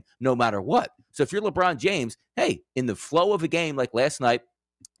play-in no matter what. So if you're LeBron James, hey, in the flow of a game like last night,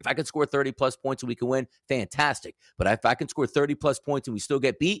 if I can score 30-plus points and we can win, fantastic. But if I can score 30-plus points and we still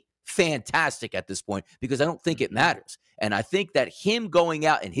get beat, fantastic at this point, because I don't think it matters. And I think that him going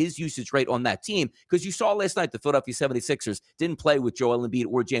out and his usage rate on that team, because you saw last night the Philadelphia 76ers didn't play with Joel Embiid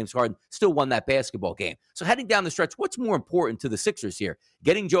or James Harden, still won that basketball game. So heading down the stretch, what's more important to the Sixers here?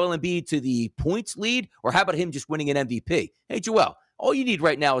 Getting Joel Embiid to the points lead, or how about him just winning an MVP? Hey, Joel, all you need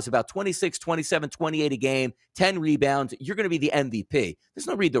right now is about 26, 27, 28 a game, 10 rebounds. You're going to be the MVP. There's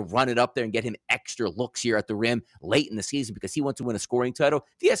no need to run it up there and get him extra looks here at the rim late in the season because he wants to win a scoring title.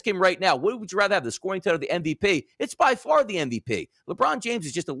 If you ask him right now, what would you rather have, the scoring title or the MVP? It's by far the MVP. LeBron James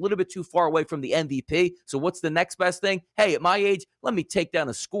is just a little bit too far away from the MVP. So what's the next best thing? Hey, at my age, let me take down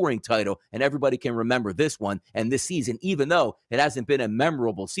a scoring title, and everybody can remember this one and this season, even though it hasn't been a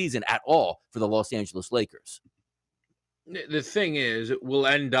memorable season at all for the Los Angeles Lakers. The thing is, it will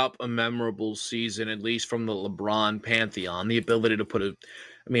end up a memorable season, at least from the LeBron pantheon. The ability to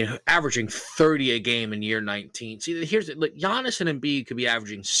averaging 30 a game in year 19. See, here's it. Like, Giannis and Embiid could be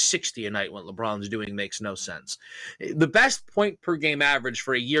averaging 60 a night. What LeBron's doing makes no sense. The best point per game average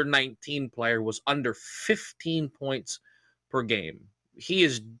for a year 19 player was under 15 points per game. He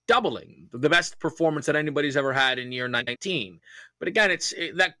is doubling the best performance that anybody's ever had in year 19. But again,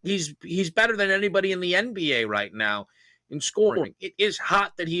 he's better than anybody in the NBA right now in scoring. It is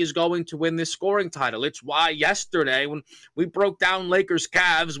hot that he is going to win this scoring title. It's why yesterday when we broke down Lakers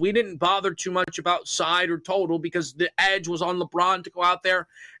Cavs, we didn't bother too much about side or total because the edge was on LeBron to go out there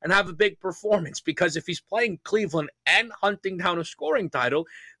and have a big performance, because if he's playing Cleveland and hunting down a scoring title,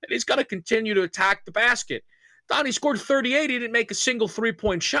 then he's going to continue to attack the basket. Donnie scored 38. He didn't make a single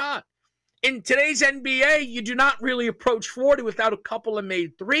three-point shot. In today's NBA, you do not really approach 40 without a couple of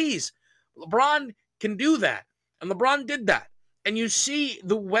made threes. LeBron can do that. And LeBron did that. And you see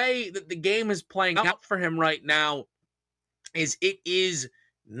the way that the game is playing out for him right now is it is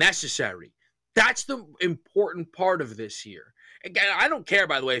necessary. That's the important part of this year. Again, I don't care,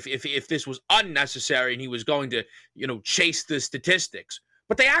 by the way, if this was unnecessary and he was going to, chase the statistics.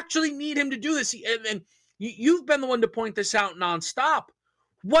 But they actually need him to do this. And you've been the one to point this out nonstop.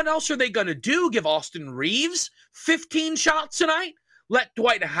 What else are they going to do? Give Austin Reeves 15 shots tonight? Let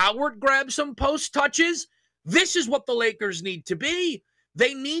Dwight Howard grab some post touches? This is what the Lakers need to be.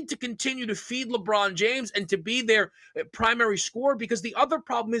 They need to continue to feed LeBron James and to be their primary scorer, because the other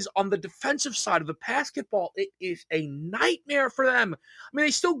problem is on the defensive side of the basketball. It is a nightmare for them. They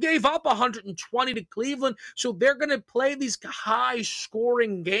still gave up 120 to Cleveland, so they're going to play these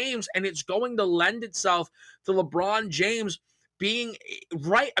high-scoring games, and it's going to lend itself to LeBron James being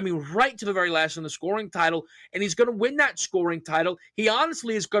right to the very last in the scoring title, and he's going to win that scoring title. He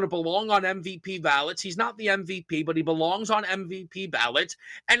honestly is going to belong on MVP ballots. He's not the MVP, but he belongs on MVP ballots.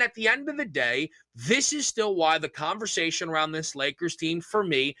 And at the end of the day, this is still why the conversation around this Lakers team, for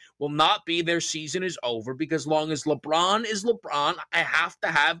me, will not be their season is over, because long as LeBron is LeBron, I have to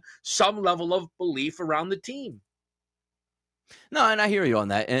have some level of belief around the team. No, and I hear you on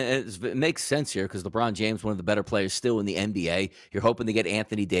that. And it makes sense here because LeBron James, one of the better players still in the NBA. You're hoping to get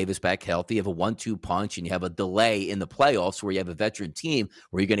Anthony Davis back healthy. You have a 1-2 punch, and you have a delay in the playoffs where you have a veteran team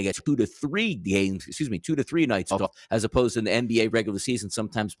where you're going to get 2 to 3 nights off, as opposed to in the NBA regular season,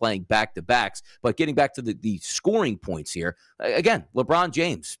 sometimes playing back-to-backs. But getting back to the scoring points here, again, LeBron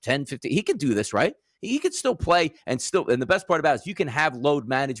James, 10, 15, he can do this, right? He could still play and the best part about it is you can have load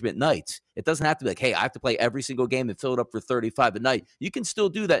management nights. It doesn't have to be like, hey, I have to play every single game and fill it up for 35 a night. You can still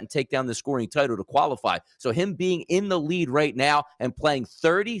do that and take down the scoring title to qualify. So him being in the lead right now and playing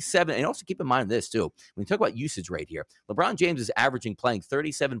 37, and also keep in mind this too, when you talk about usage rate here, LeBron James is averaging playing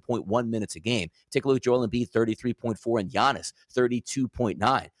 37.1 minutes a game. Take a look at Joel Embiid, 33.4, and Giannis,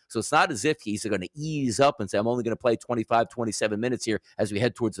 32.9. So it's not as if he's going to ease up and say, I'm only going to play 25, 27 minutes here as we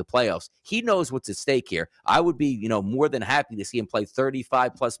head towards the playoffs. He knows what's at stake here. I would be, more than happy to see him play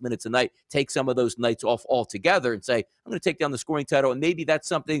 35 plus minutes a night, take some of those nights off altogether and say, I'm going to take down the scoring title. And maybe that's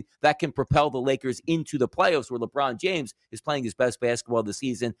something that can propel the Lakers into the playoffs where LeBron James is playing his best basketball of the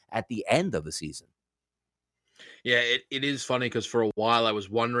season at the end of the season. Yeah, it is funny because for a while I was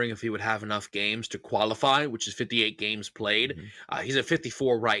wondering if he would have enough games to qualify, which is 58 games played. He's at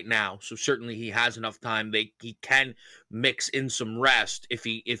 54 right now, so certainly he has enough time. He can mix in some rest if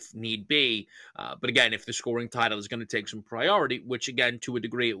need be. But again, if the scoring title is going to take some priority, which again, to a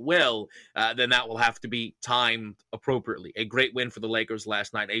degree it will, then that will have to be timed appropriately. A great win for the Lakers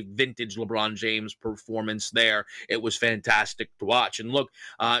last night, a vintage LeBron James performance there. It was fantastic to watch. And look,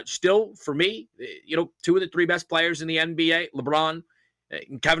 still for me, two of the three best players in the NBA, LeBron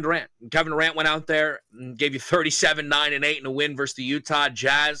and Kevin Durant. Kevin Durant went out there and gave you 37, 9, and 8 in a win versus the Utah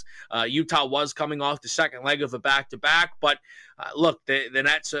Jazz. Utah was coming off the second leg of a back-to-back, but look, the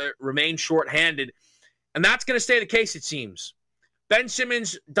Nets remain shorthanded, and that's going to stay the case, it seems. Ben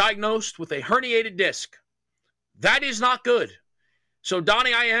Simmons diagnosed with a herniated disc. That is not good. So,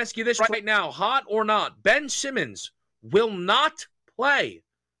 Donnie, I ask you this right now, hot or not, Ben Simmons will not play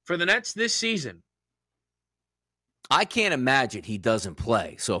for the Nets this season. I can't imagine he doesn't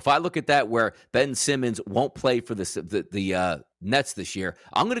play. So if I look at that where Ben Simmons won't play for the Nets this year,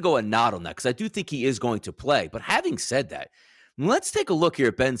 I'm going to go a nod on that because I do think he is going to play. But having said that, let's take a look here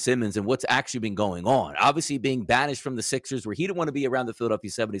at Ben Simmons and what's actually been going on. Obviously being banished from the Sixers where he didn't want to be around the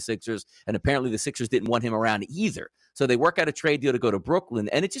Philadelphia 76ers, and apparently the Sixers didn't want him around either. So they work out a trade deal to go to Brooklyn,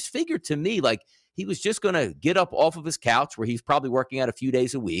 and it just figured to me like he was just going to get up off of his couch where he's probably working out a few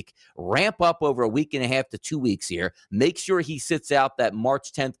days a week, ramp up over a week and a half to 2 weeks here, make sure he sits out that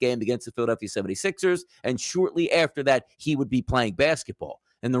March 10th game against the Philadelphia 76ers, and shortly after that, he would be playing basketball.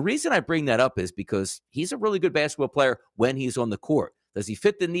 And the reason I bring that up is because he's a really good basketball player when he's on the court. Does he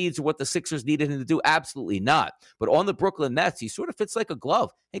fit the needs of what the Sixers needed him to do? Absolutely not. But on the Brooklyn Nets, he sort of fits like a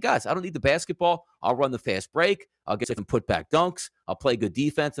glove. Hey, guys, I don't need the basketball. I'll run the fast break. I'll get some put-back dunks. I'll play good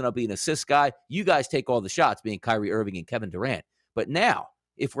defense, and I'll be an assist guy. You guys take all the shots, being Kyrie Irving and Kevin Durant. But now,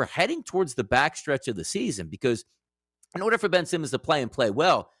 if we're heading towards the backstretch of the season, because in order for Ben Simmons to play and play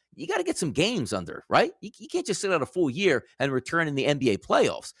well, you got to get some games under, right? You can't just sit out a full year and return in the NBA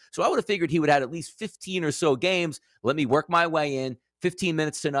playoffs. So I would have figured he would have at least 15 or so games. Let me work my way in. 15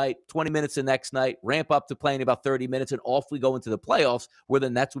 minutes tonight, 20 minutes the next night, ramp up to playing about 30 minutes, and off we go into the playoffs where the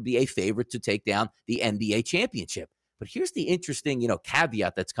Nets would be a favorite to take down the NBA championship. But here's the interesting,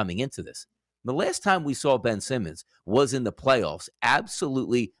 caveat that's coming into this. The last time we saw Ben Simmons was in the playoffs,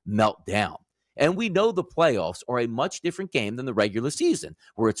 absolutely melt down. And we know the playoffs are a much different game than the regular season,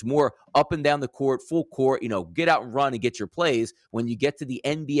 where it's more up and down the court, full court, get out and run and get your plays. When you get to the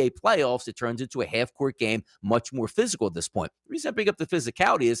NBA playoffs, it turns into a half-court game, much more physical at this point. The reason I bring up the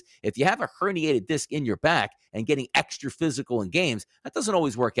physicality is if you have a herniated disc in your back and getting extra physical in games, that doesn't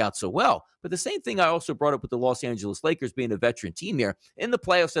always work out so well. But the same thing I also brought up with the Los Angeles Lakers being a veteran team here. In the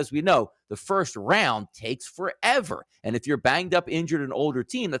playoffs, as we know, the first round takes forever. And if you're banged up, injured, an older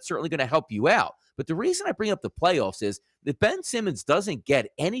team, that's certainly going to help you out. But the reason I bring up the playoffs is that Ben Simmons doesn't get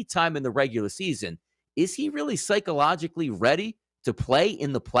any time in the regular season. Is he really psychologically ready to play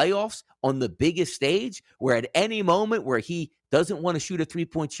in the playoffs on the biggest stage where at any moment where he doesn't want to shoot a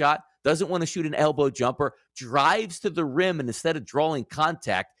three-point shot, doesn't want to shoot an elbow jumper, drives to the rim and instead of drawing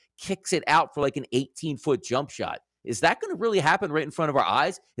contact, kicks it out for like an 18-foot jump shot? Is that going to really happen right in front of our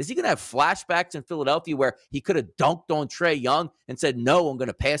eyes? Is he going to have flashbacks in Philadelphia where he could have dunked on Trae Young and said, no, I'm going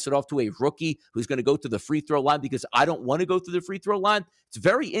to pass it off to a rookie who's going to go to the free throw line because I don't want to go to the free throw line? It's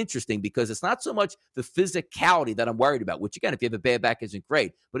very interesting because it's not so much the physicality that I'm worried about, which, again, if you have a bad back, isn't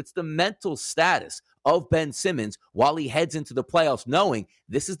great, but it's the mental status of Ben Simmons while he heads into the playoffs, knowing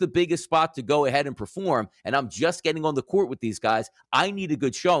this is the biggest spot to go ahead and perform, and I'm just getting on the court with these guys. I need a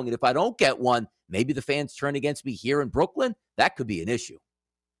good showing, and if I don't get one, maybe the fans turn against me here in Brooklyn. That could be an issue.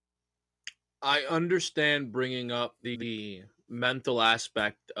 I understand bringing up the mental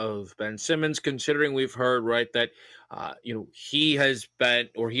aspect of Ben Simmons, considering we've heard, right, that, he has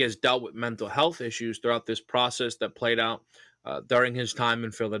dealt with mental health issues throughout this process that played out during his time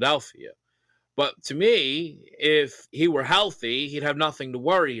in Philadelphia. But to me, if he were healthy, he'd have nothing to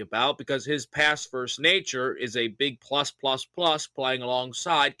worry about because his pass-first nature is a big plus playing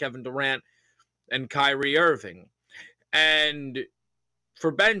alongside Kevin Durant and Kyrie Irving. And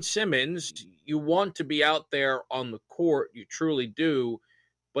for Ben Simmons, you want to be out there on the court, you truly do,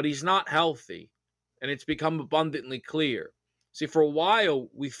 but he's not healthy, and it's become abundantly clear. See, for a while,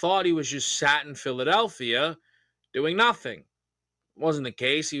 we thought he was just sat in Philadelphia doing nothing. It wasn't the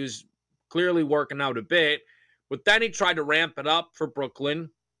case. He was clearly working out a bit, but then he tried to ramp it up for Brooklyn.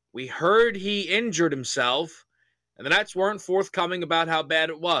 We heard he injured himself, and the Nets weren't forthcoming about how bad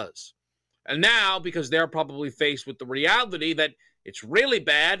it was. And now, because they're probably faced with the reality that it's really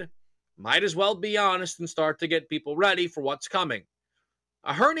bad, might as well be honest and start to get people ready for what's coming.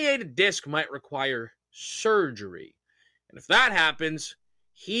 A herniated disc might require surgery. And if that happens,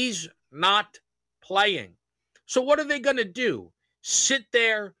 he's not playing. So what are they going to do? Sit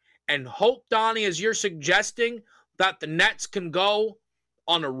there and hope, Donnie, as you're suggesting, that the Nets can go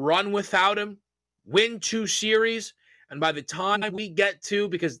on a run without him, win 2 series, and by the time we get to,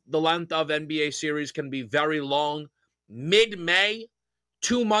 because the length of NBA series can be very long, mid-May,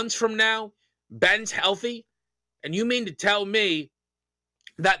 2 months from now, Ben's healthy, and you mean to tell me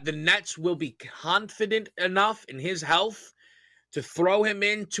that the Nets will be confident enough in his health to throw him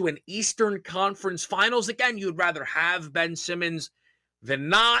into an Eastern Conference Finals? Again, you'd rather have Ben Simmons than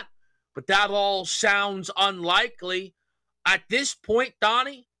not, but that all sounds unlikely. At this point,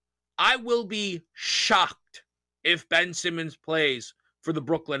 Donnie, I will be shocked if Ben Simmons plays for the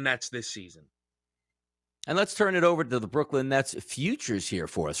Brooklyn Nets this season. And let's turn it over to the Brooklyn Nets futures here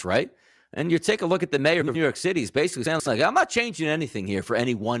for us, right? And you take a look at the mayor of New York City. He's basically saying, like, I'm not changing anything here for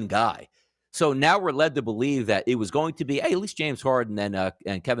any one guy. So now we're led to believe that it was going to be, hey, at least James Harden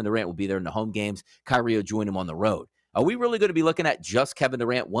and Kevin Durant will be there in the home games. Kyrie will join him on the road. Are we really going to be looking at just Kevin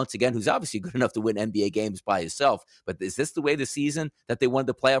Durant once again, who's obviously good enough to win NBA games by himself? But is this the way the season that they wanted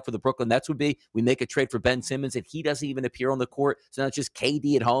to play out for the Brooklyn Nets would be? We make a trade for Ben Simmons, and he doesn't even appear on the court. So now it's just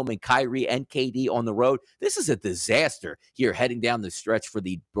KD at home and Kyrie and KD on the road. This is a disaster here heading down the stretch for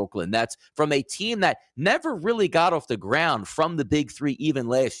the Brooklyn Nets from a team that never really got off the ground from the Big Three even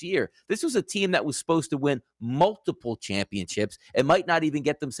last year. This was a team that was supposed to win multiple championships and might not even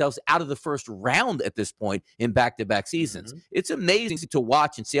get themselves out of the first round at this point in back-to-back seasons. It's amazing to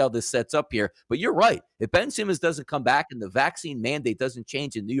watch and see how this sets up here. But you're right. If Ben Simmons doesn't come back and the vaccine mandate doesn't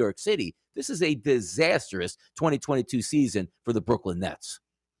change in New York City, this is a disastrous 2022 season for the Brooklyn Nets.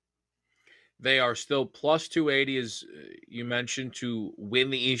 They are still plus 280, as you mentioned, to win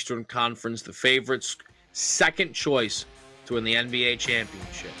the Eastern Conference. The favorites, second choice to win the NBA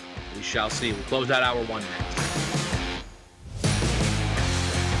championship. We shall see. We'll close out hour 1 next.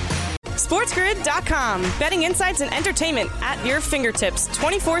 SportsGrid.com. Betting insights and entertainment at your fingertips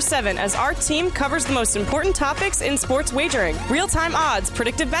 24/7 as our team covers the most important topics in sports wagering. Real-time odds,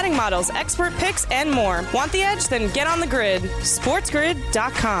 predictive betting models, expert picks, and more. Want the edge? Then get on the grid.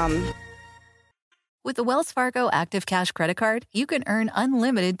 SportsGrid.com. With the Wells Fargo Active Cash Credit Card, you can earn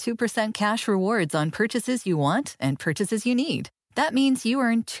unlimited 2% cash rewards on purchases you want and purchases you need. That means you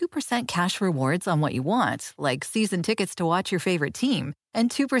earn 2% cash rewards on what you want, like season tickets to watch your favorite team, and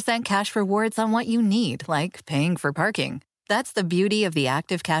 2% cash rewards on what you need, like paying for parking. That's the beauty of the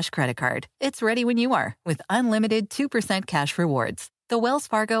Active Cash Credit Card. It's ready when you are, with unlimited 2% cash rewards. The Wells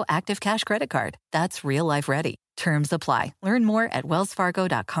Fargo Active Cash Credit Card. That's real life ready. Terms apply. Learn more at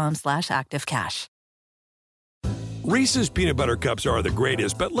wellsfargo.com/activecash. Reese's peanut butter cups are the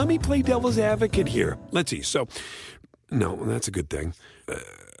greatest, but let me play devil's advocate here. Let's see. So, no, that's a good thing.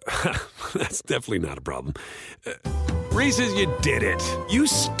 That's definitely not a problem. Reese's, you did it. You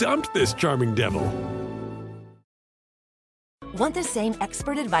stumped this charming devil. Want the same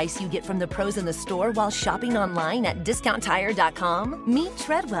expert advice you get from the pros in the store while shopping online at DiscountTire.com? Meet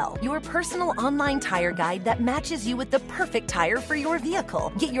Treadwell, your personal online tire guide that matches you with the perfect tire for your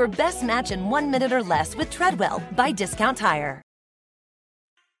vehicle. Get your best match in 1 minute or less with Treadwell by Discount Tire.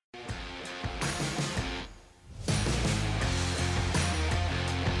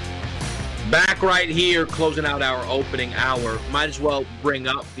 Back right here, closing out our opening hour. Might as well bring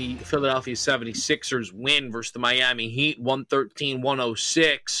up the Philadelphia 76ers win versus the Miami Heat,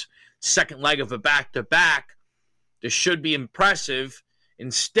 113-106. Second leg of a back-to-back. This should be impressive.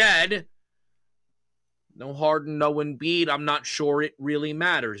 Instead, no Harden, no Embiid. I'm not sure it really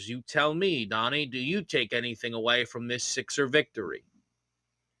matters. You tell me, Donnie, do you take anything away from this Sixer victory?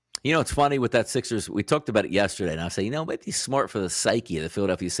 You know, it's funny with that Sixers. We talked about it yesterday, and I say, it might be smart for the psyche of the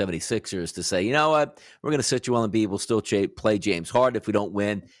Philadelphia 76ers to say, you know what, we're going to sit Joel Embiid. We'll still play James Harden. If we don't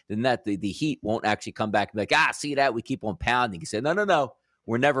win, then the Heat won't actually come back and be like, see that? We keep on pounding. He said, no,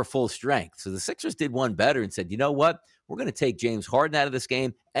 we're never full strength. So the Sixers did one better and said, you know what, we're going to take James Harden out of this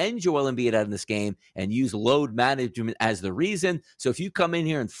game and Joel Embiid out of this game and use load management as the reason. So if you come in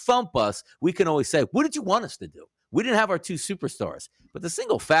here and thump us, we can always say, what did you want us to do? We didn't have our two superstars. But the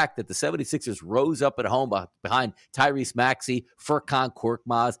single fact that the 76ers rose up at home behind Tyrese Maxey, Furkan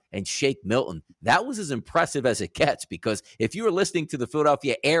Korkmaz, and Shake Milton, that was as impressive as it gets, because if you were listening to the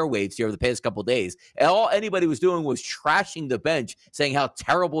Philadelphia airwaves here over the past couple of days, all anybody was doing was trashing the bench, saying how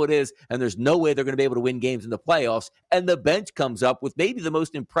terrible it is, and there's no way they're going to be able to win games in the playoffs. And the bench comes up with maybe the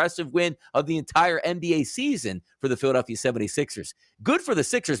most impressive win of the entire NBA season for the Philadelphia 76ers. Good for the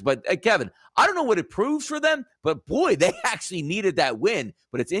Sixers, but Kevin, I don't know what it proves for them, but boy, they actually needed that win.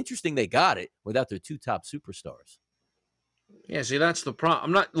 But it's interesting they got it without their two top superstars. Yeah, see, that's the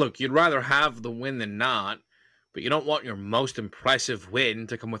problem. Look, you'd rather have the win than not, but you don't want your most impressive win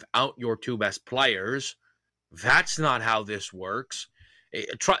to come without your two best players. That's not how this works.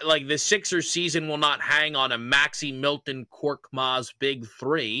 Like the Sixers season will not hang on a Maxey Milton Korkmaz big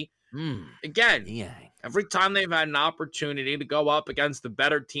three. Again, every time they've had an opportunity to go up against the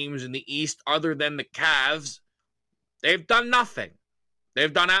better teams in the East other than the Cavs, they've done nothing.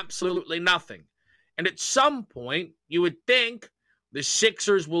 They've done absolutely nothing. And at some point, you would think the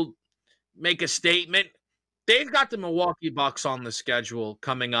Sixers will make a statement. They've got the Milwaukee Bucks on the schedule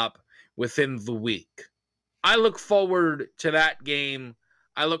coming up within the week. I look forward to that game.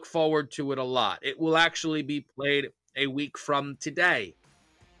 I look forward to it a lot. It will actually be played a week from today.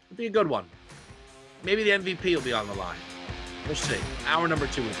 It'll be a good one. Maybe the MVP will be on the line. We'll see. Hour number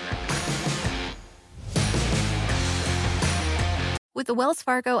 2 is next. With the Wells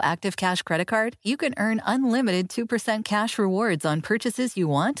Fargo Active Cash Credit Card, you can earn unlimited 2% cash rewards on purchases you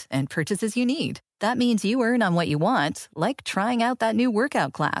want and purchases you need. That means you earn on what you want, like trying out that new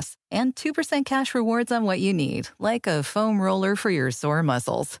workout class, and 2% cash rewards on what you need, like a foam roller for your sore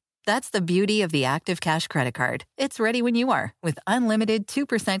muscles. That's the beauty of the Active Cash Credit Card. It's ready when you are, with unlimited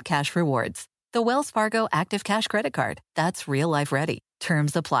 2% cash rewards. The Wells Fargo Active Cash Credit Card. That's real life ready.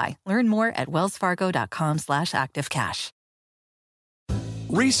 Terms apply. Learn more at wellsfargo.com/activecash.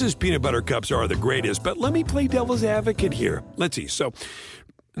 Reese's peanut butter cups are the greatest, but let me play devil's advocate here. Let's see. So,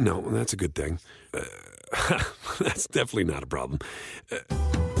 no, that's a good thing. That's definitely not a problem.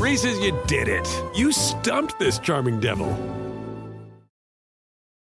 Reese's, you did it. You stumped this charming devil.